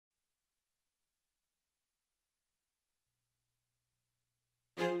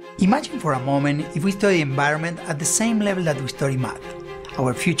Imagine for a moment if we study environment at the same level that we study math.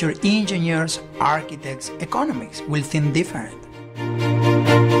 Our future engineers, architects, economists will think different.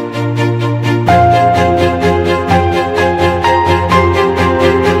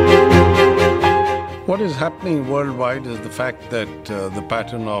 What is happening worldwide is the fact that the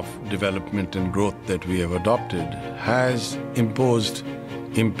pattern of development and growth that we have adopted has imposed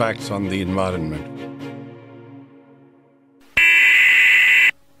impacts on the environment.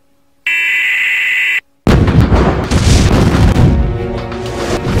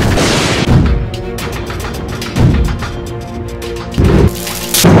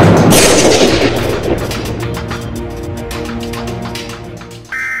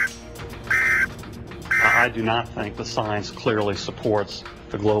 I do not think the science clearly supports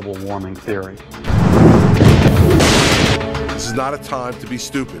the global warming theory. This is not a time to be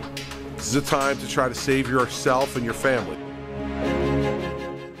stupid. This is a time to try to save yourself and your family.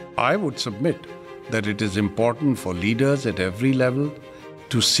 I would submit that it is important for leaders at every level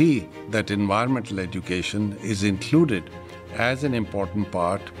to see that environmental education is included as an important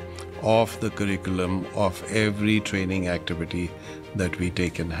part of the curriculum of every training activity that we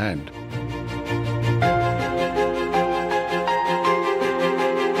take in hand.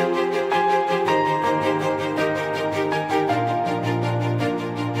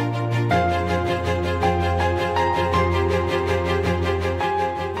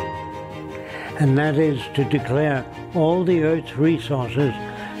 And that is to declare all the Earth's resources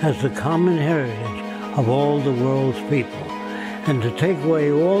as the common heritage of all the world's people, and to take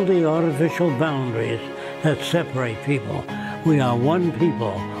away all the artificial boundaries that separate people. We are one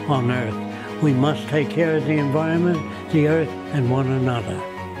people on Earth. We must take care of the environment, the Earth, and one another.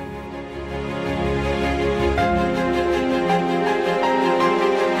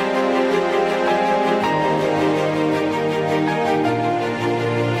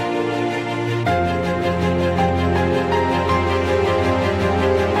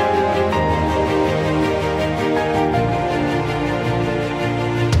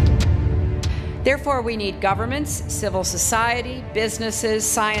 Therefore, we need governments, civil society, businesses,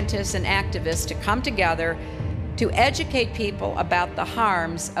 scientists, and activists to come together to educate people about the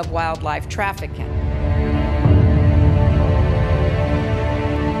harms of wildlife trafficking.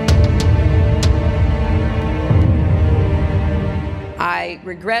 I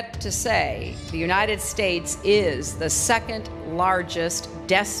regret to say the United States is the second largest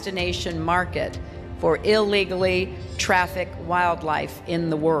destination market for illegally trafficked wildlife in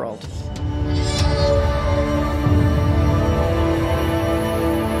the world.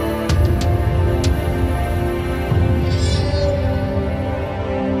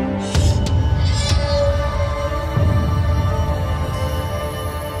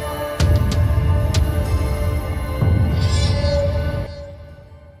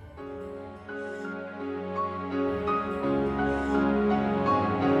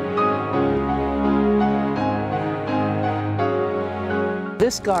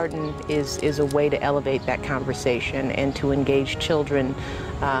 This garden is a way to elevate that conversation and to engage children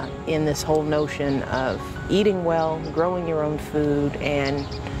in this whole notion of eating well, growing your own food, and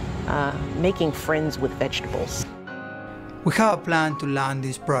making friends with vegetables. We have a plan to launch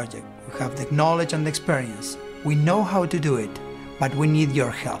this project. We have the knowledge and the experience. We know how to do it, but we need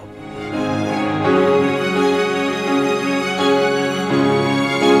your help.